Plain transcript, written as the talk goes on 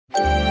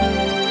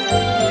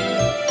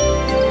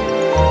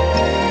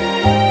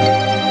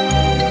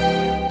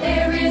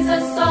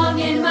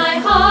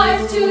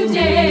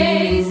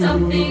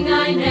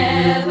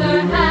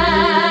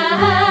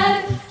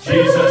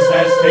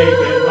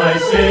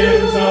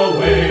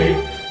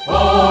away.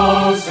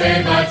 Oh,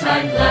 say that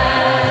I'm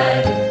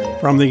glad.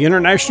 From the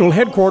international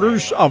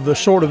headquarters of the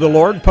Sword of the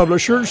Lord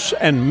Publishers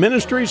and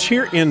Ministries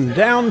here in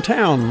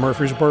downtown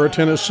Murfreesboro,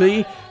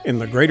 Tennessee, in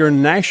the greater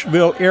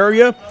Nashville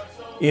area,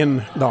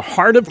 in the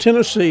heart of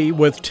Tennessee,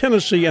 with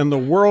Tennessee and the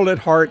world at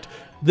heart,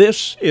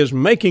 this is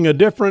Making a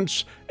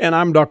Difference, and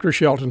I'm Dr.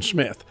 Shelton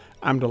Smith.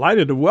 I'm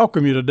delighted to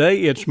welcome you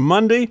today. It's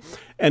Monday,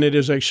 and it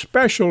is a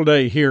special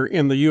day here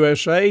in the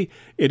USA.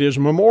 It is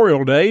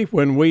Memorial Day,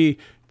 when we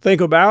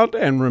think about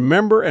and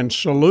remember and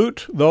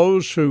salute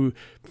those who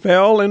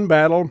fell in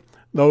battle,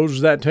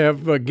 those that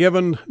have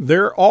given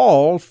their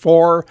all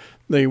for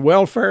the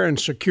welfare and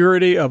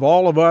security of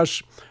all of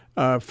us,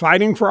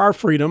 fighting for our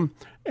freedom.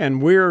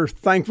 And we're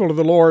thankful to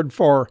the Lord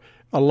for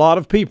a lot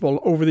of people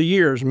over the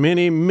years,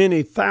 many,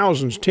 many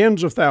thousands,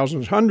 tens of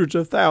thousands, hundreds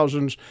of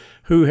thousands,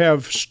 who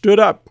have stood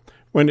up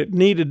when it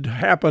needed to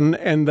happen,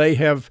 and they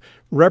have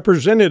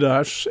represented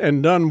us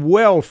and done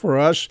well for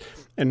us,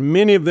 and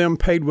many of them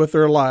paid with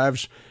their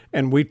lives.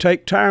 And we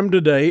take time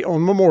today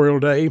on Memorial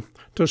Day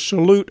to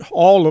salute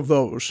all of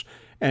those.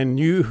 And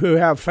you who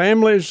have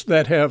families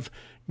that have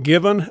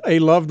given a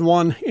loved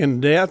one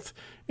in death,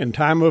 in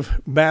time of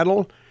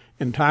battle,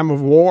 in time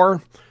of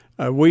war,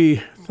 we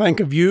think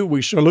of you,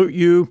 we salute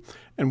you,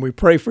 and we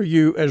pray for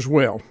you as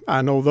well.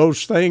 I know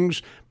those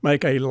things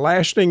make a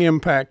lasting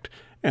impact,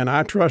 and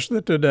I trust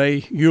that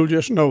today you'll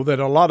just know that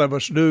a lot of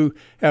us do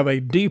have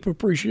a deep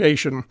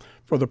appreciation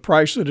for the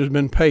price that has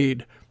been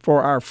paid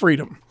for our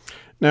freedom.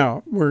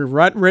 Now, we're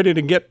right ready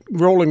to get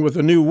rolling with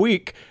a new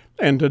week,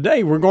 and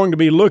today we're going to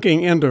be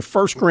looking into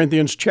 1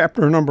 Corinthians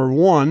chapter number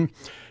 1, and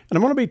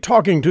I'm going to be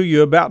talking to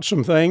you about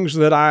some things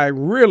that I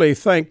really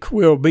think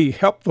will be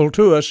helpful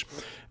to us.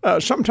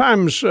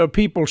 Sometimes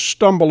people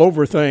stumble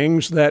over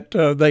things that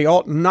they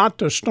ought not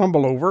to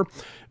stumble over.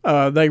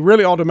 They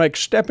really ought to make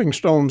stepping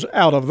stones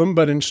out of them,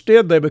 but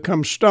instead they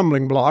become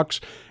stumbling blocks.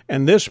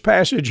 And this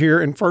passage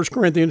here in 1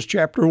 Corinthians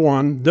chapter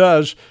 1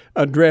 does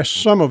address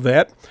some of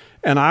that.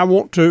 And I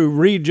want to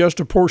read just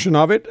a portion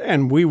of it,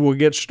 and we will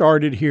get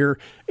started here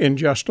in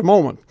just a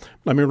moment.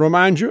 Let me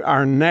remind you,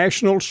 our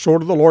National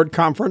Sword of the Lord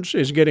Conference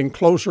is getting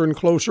closer and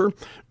closer.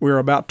 We're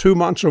about 2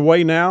 months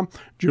away now,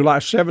 July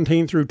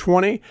 17 through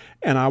 20,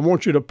 and I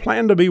want you to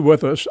plan to be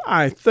with us.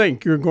 I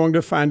think you're going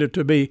to find it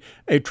to be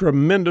a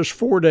tremendous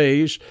 4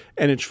 days,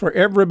 and it's for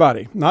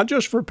everybody, not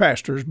just for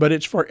pastors, but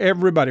it's for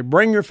everybody.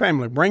 Bring your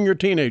family, bring your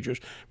teenagers,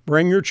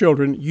 bring your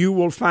children. You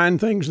will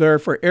find things there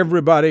for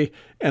everybody,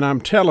 and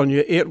I'm telling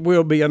you, it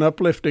will be an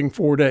uplifting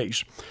 4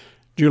 days.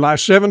 July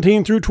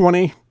 17 through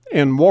 20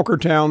 in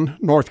Walkertown,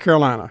 North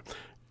Carolina.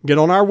 Get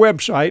on our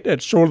website at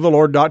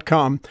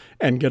swordoftheLord.com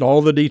and get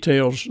all the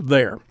details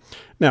there.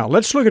 Now,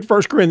 let's look at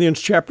 1 Corinthians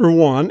chapter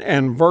 1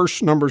 and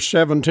verse number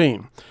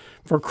 17.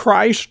 For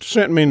Christ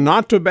sent me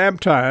not to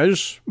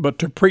baptize, but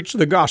to preach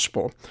the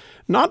gospel,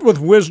 not with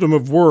wisdom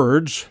of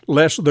words,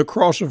 lest the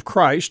cross of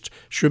Christ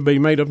should be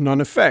made of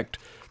none effect.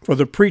 For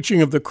the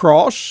preaching of the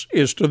cross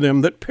is to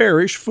them that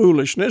perish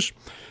foolishness,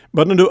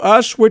 but unto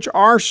us which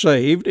are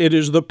saved it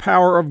is the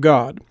power of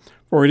God.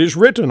 For it is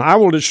written, I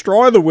will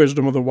destroy the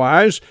wisdom of the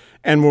wise,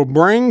 and will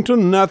bring to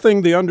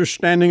nothing the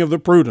understanding of the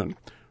prudent.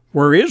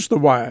 Where is the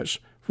wise?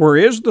 Where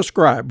is the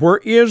scribe? Where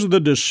is the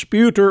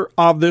disputer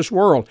of this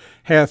world?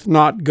 Hath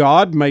not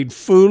God made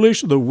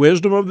foolish the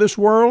wisdom of this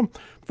world?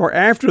 For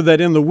after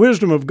that in the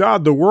wisdom of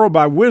God the world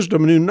by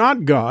wisdom knew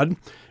not God,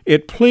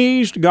 it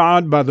pleased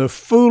God by the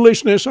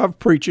foolishness of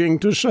preaching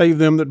to save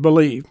them that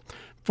believe.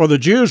 For the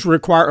Jews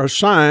require a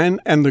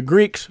sign, and the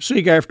Greeks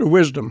seek after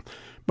wisdom.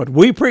 But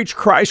we preach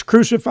Christ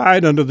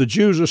crucified, unto the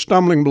Jews a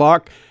stumbling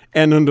block,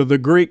 and unto the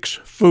Greeks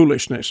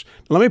foolishness.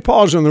 Let me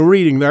pause in the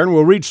reading there, and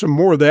we'll read some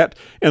more of that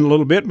in a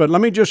little bit, but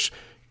let me just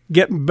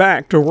get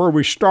back to where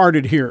we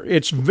started here.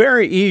 It's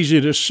very easy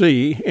to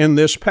see in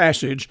this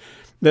passage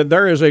that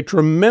there is a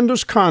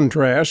tremendous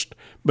contrast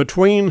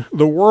between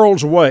the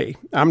world's way.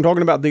 I'm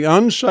talking about the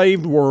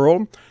unsaved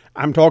world.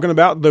 I'm talking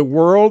about the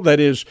world that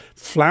is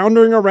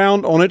floundering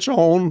around on its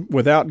own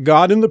without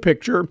God in the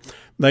picture.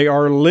 They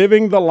are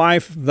living the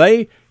life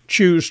they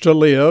choose to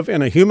live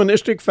in a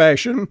humanistic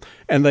fashion,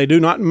 and they do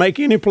not make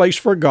any place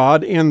for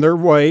God in their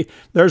way.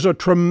 There's a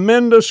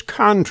tremendous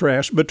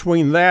contrast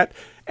between that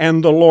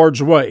and the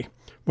Lord's way.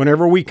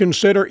 Whenever we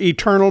consider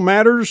eternal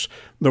matters,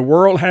 the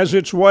world has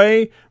its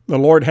way, the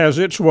Lord has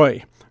its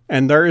way.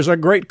 And there is a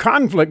great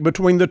conflict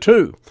between the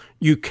two.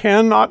 You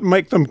cannot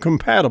make them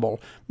compatible.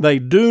 They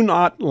do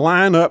not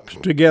line up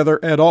together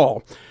at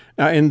all.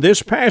 Now, in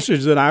this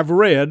passage that I've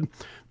read,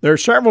 there are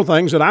several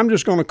things that I'm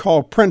just going to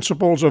call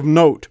principles of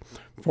note.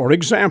 For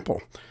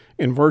example,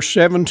 in verse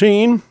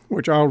 17,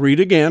 which I'll read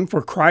again,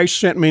 for Christ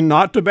sent me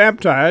not to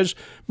baptize,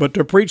 but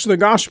to preach the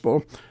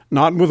gospel,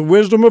 not with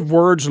wisdom of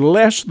words,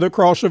 lest the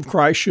cross of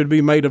Christ should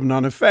be made of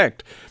none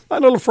effect.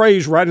 That little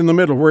phrase right in the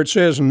middle where it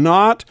says,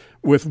 not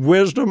with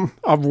wisdom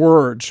of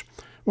words.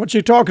 What's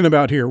he talking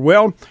about here?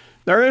 Well,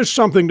 there is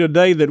something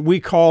today that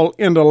we call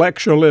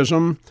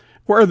intellectualism,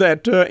 where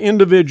that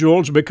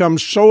individuals become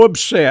so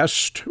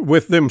obsessed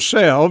with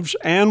themselves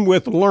and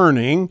with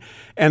learning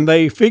and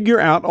they figure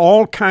out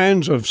all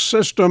kinds of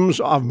systems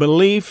of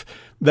belief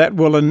that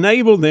will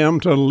enable them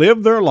to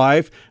live their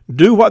life,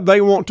 do what they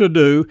want to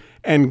do,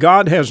 and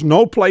God has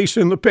no place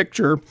in the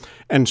picture.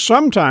 And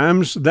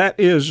sometimes that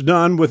is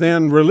done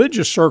within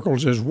religious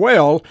circles as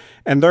well,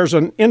 and there's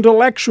an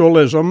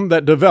intellectualism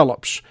that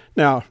develops.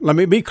 Now, let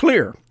me be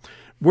clear.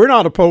 We're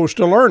not opposed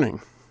to learning.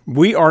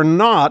 We are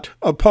not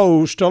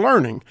opposed to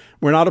learning.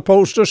 We're not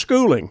opposed to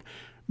schooling.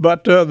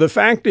 But the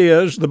fact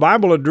is, the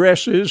Bible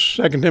addresses,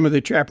 2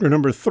 Timothy chapter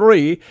number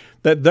 3,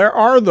 that there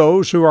are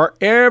those who are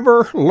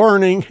ever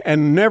learning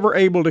and never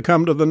able to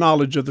come to the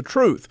knowledge of the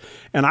truth.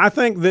 And I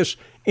think this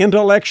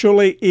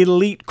intellectually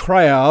elite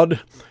crowd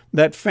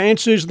that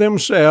fancies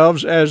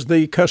themselves as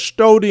the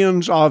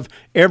custodians of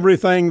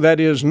everything that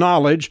is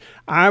knowledge,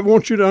 I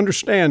want you to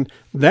understand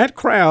that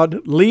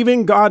crowd,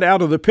 leaving God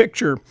out of the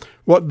picture,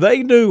 what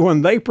they do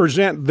when they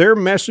present their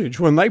message,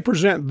 when they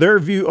present their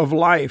view of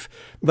life,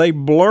 they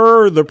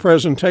blur the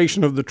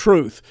presentation of the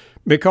truth,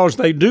 because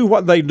they do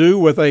what they do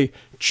with a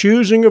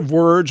choosing of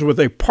words,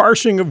 with a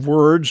parsing of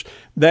words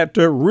that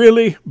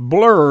really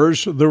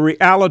blurs the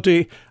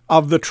reality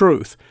of the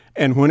truth.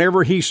 And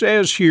whenever he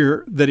says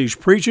here that he's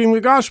preaching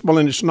the gospel,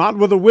 and it's not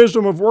with the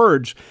wisdom of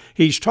words,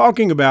 he's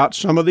talking about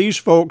some of these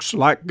folks,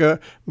 like the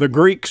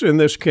Greeks in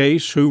this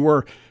case, who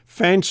were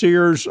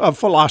fanciers of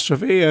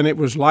philosophy, and it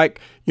was like,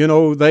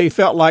 they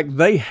felt like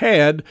they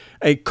had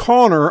a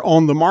corner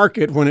on the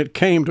market when it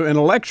came to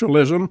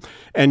intellectualism,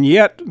 and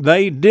yet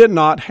they did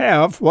not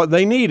have what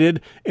they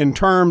needed in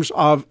terms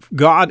of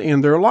God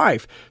in their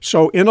life.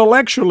 So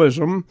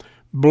intellectualism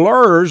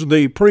blurs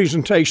the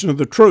presentation of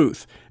the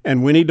truth,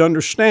 and we need to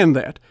understand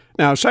that.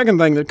 Now, a second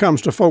thing that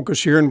comes to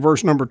focus here in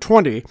verse number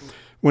 20,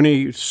 when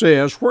he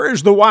says, "Where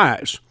is the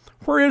wise?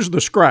 Where is the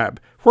scribe?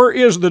 Where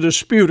is the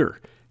disputer?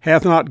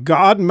 Hath not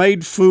God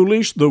made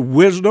foolish the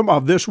wisdom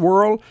of this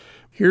world?"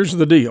 Here's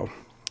the deal.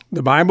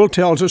 The Bible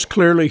tells us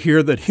clearly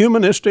here that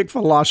humanistic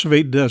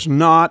philosophy does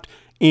not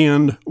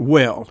end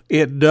well.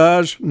 It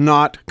does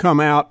not come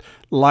out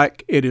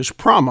like it is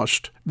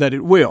promised that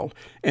it will.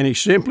 And he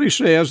simply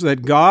says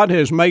that God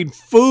has made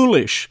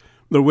foolish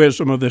the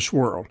wisdom of this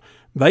world.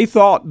 They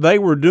thought they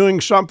were doing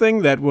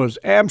something that was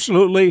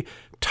absolutely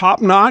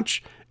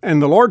top-notch,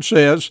 and the Lord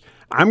says,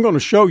 I'm going to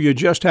show you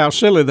just how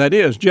silly that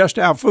is, just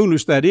how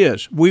foolish that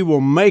is. We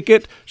will make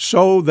it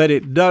so that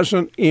it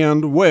doesn't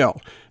end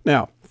well.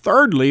 Now,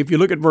 thirdly, if you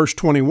look at verse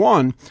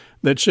 21,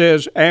 that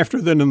says, "After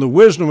that in the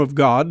wisdom of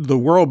God, the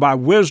world by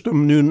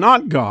wisdom knew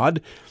not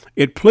God,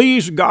 it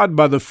pleased God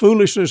by the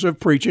foolishness of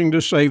preaching to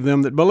save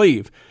them that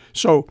believe."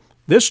 So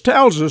this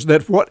tells us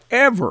that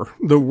whatever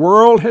the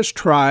world has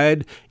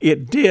tried,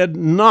 it did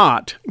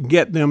not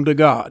get them to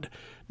God.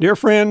 Dear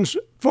friends,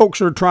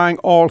 folks are trying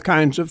all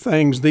kinds of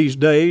things these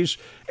days,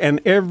 and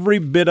every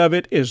bit of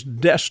it is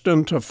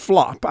destined to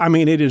flop. I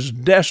mean, it is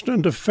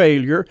destined to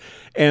failure.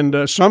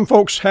 And some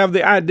folks have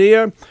the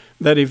idea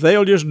that if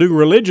they'll just do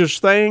religious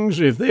things,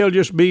 if they'll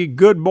just be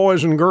good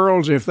boys and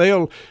girls, if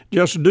they'll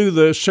just do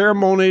the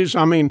ceremonies,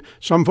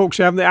 some folks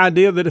have the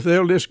idea that if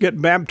they'll just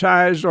get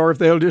baptized or if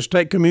they'll just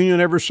take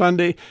communion every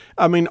Sunday,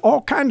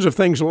 all kinds of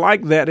things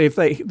like that, if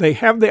they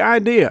have the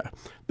idea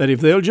that if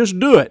they'll just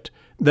do it,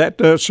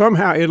 that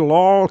somehow it'll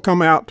all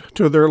come out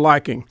to their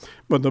liking.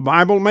 But the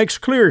Bible makes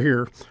clear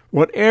here,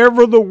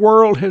 whatever the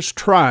world has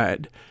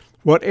tried,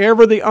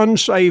 whatever the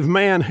unsaved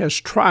man has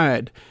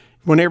tried,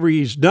 whenever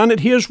he's done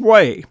it his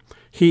way,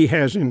 he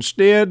has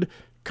instead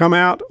come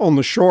out on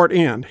the short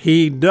end.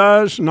 He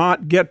does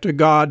not get to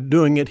God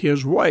doing it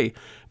his way.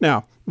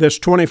 Now, this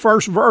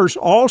 21st verse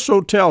also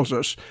tells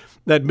us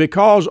that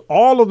because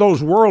all of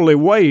those worldly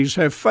ways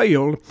have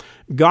failed,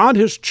 God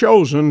has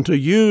chosen to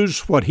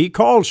use what he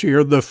calls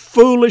here the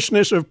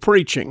foolishness of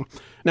preaching.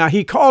 Now,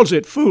 he calls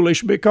it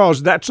foolish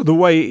because that's the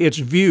way it's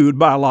viewed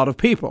by a lot of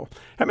people.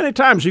 How many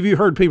times have you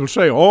heard people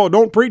say, "Oh,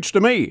 don't preach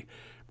to me"?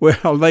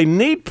 Well, they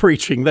need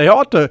preaching. They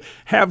ought to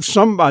have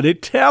somebody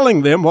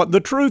telling them what the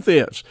truth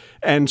is.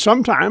 And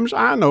sometimes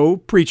I know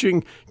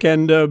preaching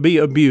can be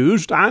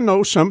abused. I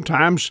know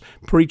sometimes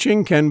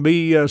preaching can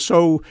be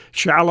so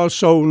shallow,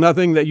 so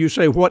nothing that you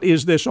say, what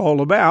is this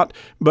all about?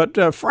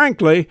 But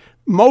frankly,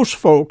 most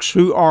folks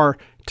who are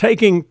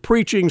taking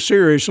preaching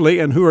seriously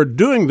and who are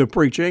doing the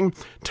preaching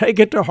take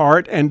it to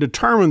heart and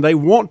determine they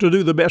want to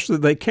do the best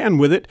that they can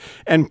with it.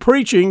 And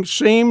preaching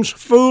seems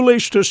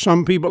foolish to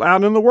some people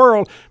out in the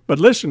world, but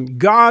listen,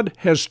 God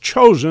has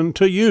chosen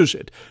to use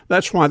it.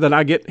 That's why that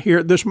I get here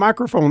at this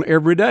microphone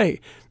every day.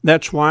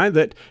 That's why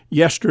that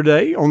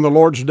yesterday on the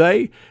Lord's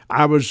Day,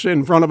 I was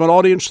in front of an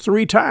audience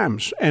 3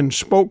 times and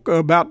spoke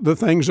about the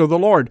things of the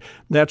Lord.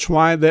 That's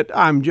why that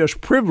I'm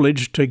just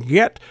privileged to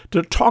get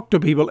to talk to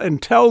people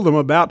and tell them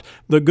about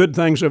the good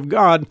things of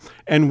God,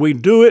 and we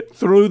do it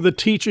through the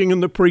teaching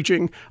and the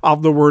preaching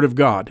of the Word of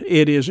God.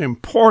 It is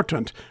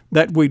important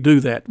that we do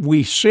that.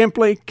 We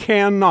simply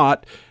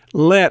cannot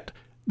let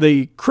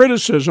the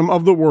criticism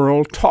of the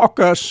world talk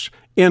us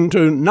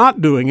into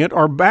not doing it,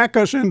 or back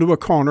us into a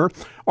corner,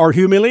 or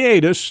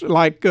humiliate us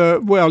like,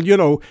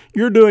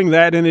 you're doing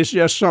that and it's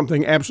just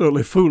something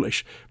absolutely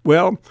foolish.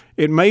 Well,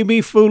 it may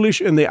be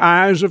foolish in the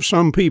eyes of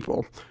some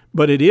people,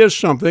 but it is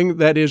something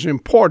that is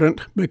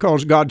important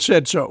because God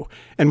said so.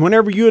 And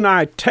whenever you and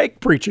I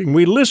take preaching,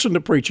 we listen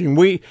to preaching,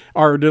 we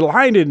are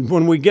delighted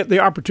when we get the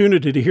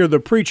opportunity to hear the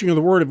preaching of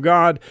the Word of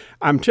God.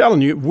 I'm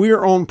telling you, we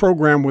are on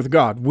program with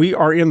God. We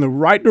are in the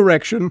right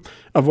direction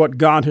of what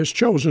God has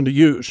chosen to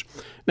use.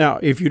 Now,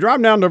 if you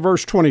drop down to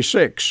verse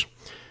 26,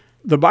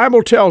 the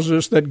Bible tells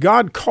us that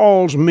God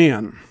calls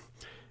men,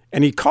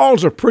 and He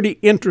calls a pretty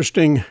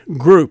interesting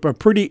group, a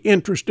pretty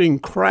interesting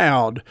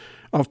crowd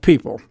of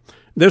people.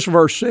 This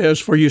verse says,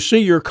 "For you see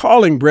your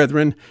calling,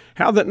 brethren,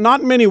 how that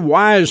not many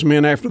wise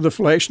men after the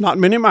flesh, not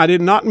many mighty,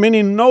 not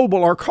many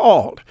noble are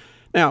called."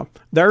 Now,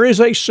 there is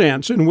a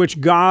sense in which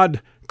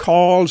God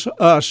calls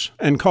us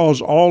and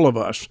calls all of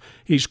us.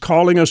 He's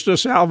calling us to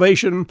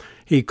salvation.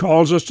 He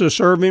calls us to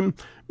serve Him.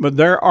 But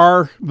there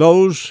are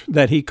those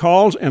that He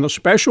calls in a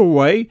special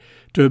way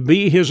to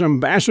be His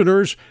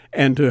ambassadors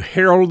and to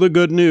herald the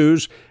good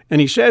news. And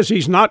He says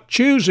He's not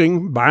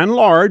choosing, by and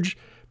large,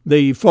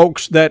 the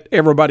folks that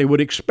everybody would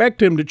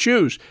expect Him to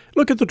choose.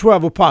 Look at the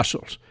 12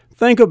 apostles.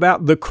 Think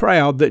about the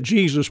crowd that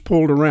Jesus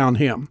pulled around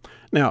Him.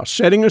 Now,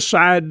 setting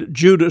aside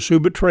Judas who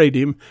betrayed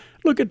Him,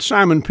 look at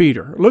Simon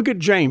Peter, look at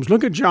James,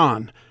 look at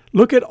John.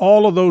 Look at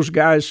all of those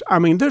guys. I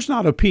mean, there's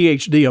not a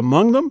PhD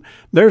among them.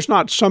 There's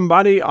not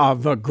somebody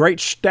of a great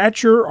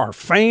stature or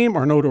fame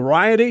or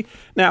notoriety.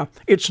 Now,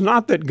 it's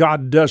not that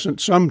God doesn't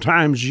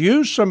sometimes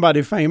use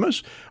somebody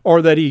famous,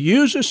 or that He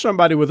uses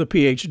somebody with a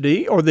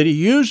PhD, or that He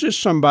uses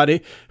somebody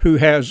who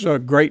has a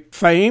great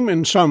fame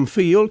in some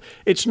field.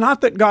 It's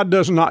not that God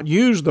does not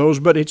use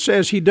those, but it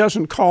says He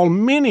doesn't call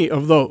many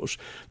of those.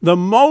 The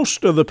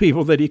most of the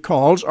people that He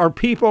calls are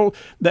people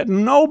that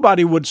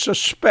nobody would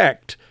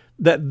suspect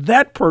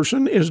that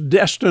person is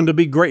destined to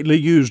be greatly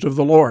used of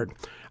the Lord.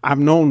 I've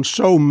known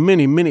so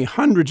many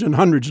hundreds and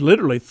hundreds,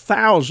 literally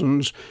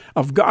thousands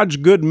of God's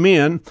good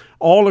men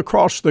all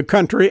across the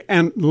country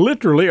and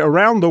literally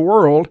around the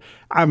world.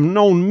 I've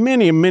known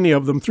many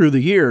of them through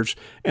the years.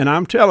 And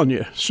I'm telling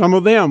you, some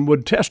of them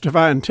would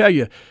testify and tell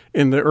you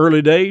in the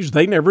early days,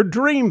 they never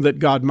dreamed that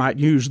God might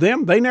use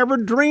them. They never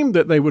dreamed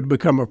that they would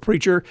become a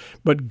preacher,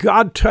 but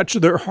God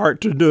touched their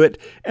heart to do it,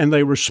 and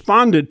they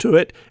responded to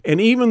it.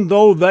 And even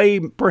though they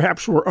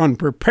perhaps were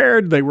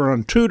unprepared, they were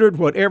untutored,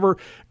 whatever,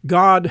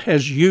 God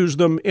has used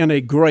them in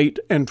a great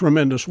and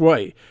tremendous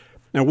way.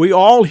 Now, we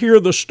all hear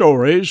the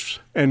stories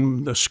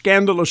and the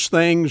scandalous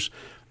things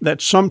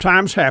that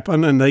sometimes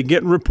happen, and they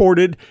get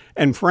reported,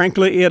 and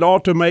frankly, it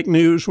ought to make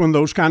news when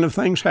those kind of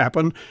things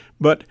happen,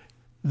 but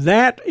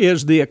that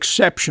is the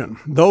exception.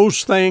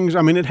 Those things,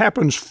 it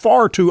happens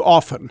far too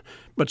often,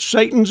 but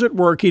Satan's at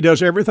work. He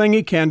does everything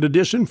he can to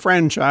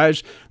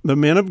disenfranchise the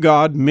men of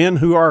God, men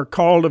who are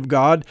called of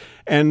God,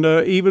 and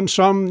even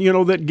some,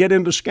 that get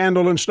into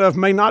scandal and stuff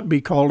may not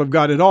be called of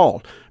God at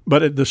all.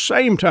 But at the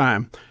same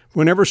time,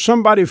 whenever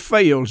somebody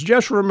fails,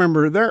 just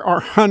remember there are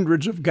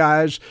hundreds of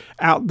guys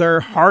out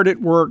there hard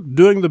at work,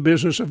 doing the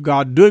business of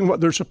God, doing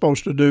what they're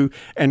supposed to do,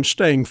 and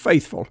staying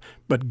faithful.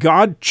 But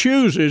God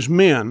chooses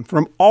men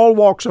from all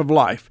walks of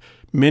life,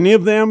 many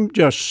of them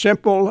just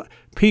simple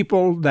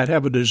people that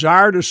have a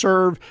desire to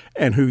serve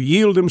and who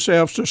yield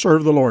themselves to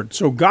serve the Lord.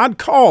 So God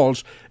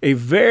calls a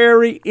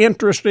very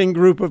interesting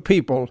group of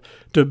people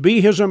to be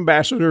His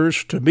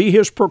ambassadors, to be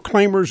His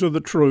proclaimers of the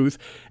truth.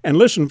 And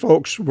listen,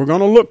 folks, we're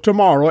going to look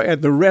tomorrow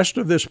at the rest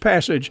of this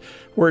passage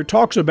where it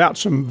talks about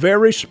some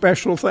very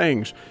special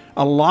things.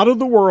 A lot of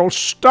the world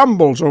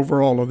stumbles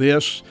over all of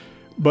this,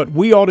 but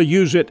we ought to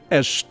use it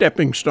as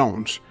stepping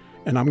stones.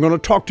 And I'm going to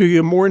talk to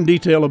you more in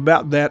detail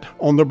about that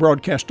on the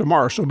broadcast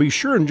tomorrow. So be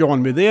sure and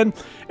join me then.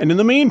 And in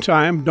the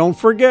meantime, don't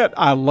forget,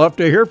 I love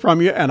to hear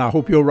from you, and I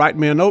hope you'll write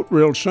me a note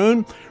real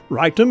soon.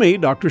 Write to me,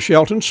 Dr.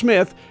 Shelton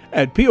Smith,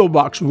 at P.O.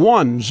 Box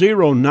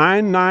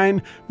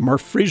 1099,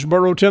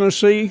 Murfreesboro,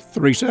 Tennessee,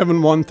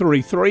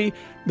 37133.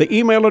 The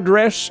email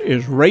address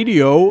is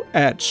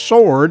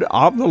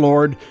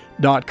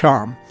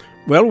radio@swordoftheLord.com.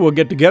 Well, we'll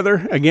get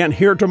together again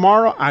here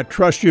tomorrow. I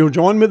trust you'll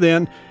join me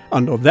then.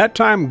 Until that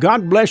time,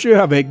 God bless you.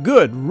 Have a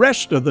good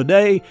rest of the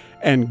day,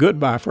 and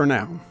goodbye for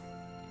now.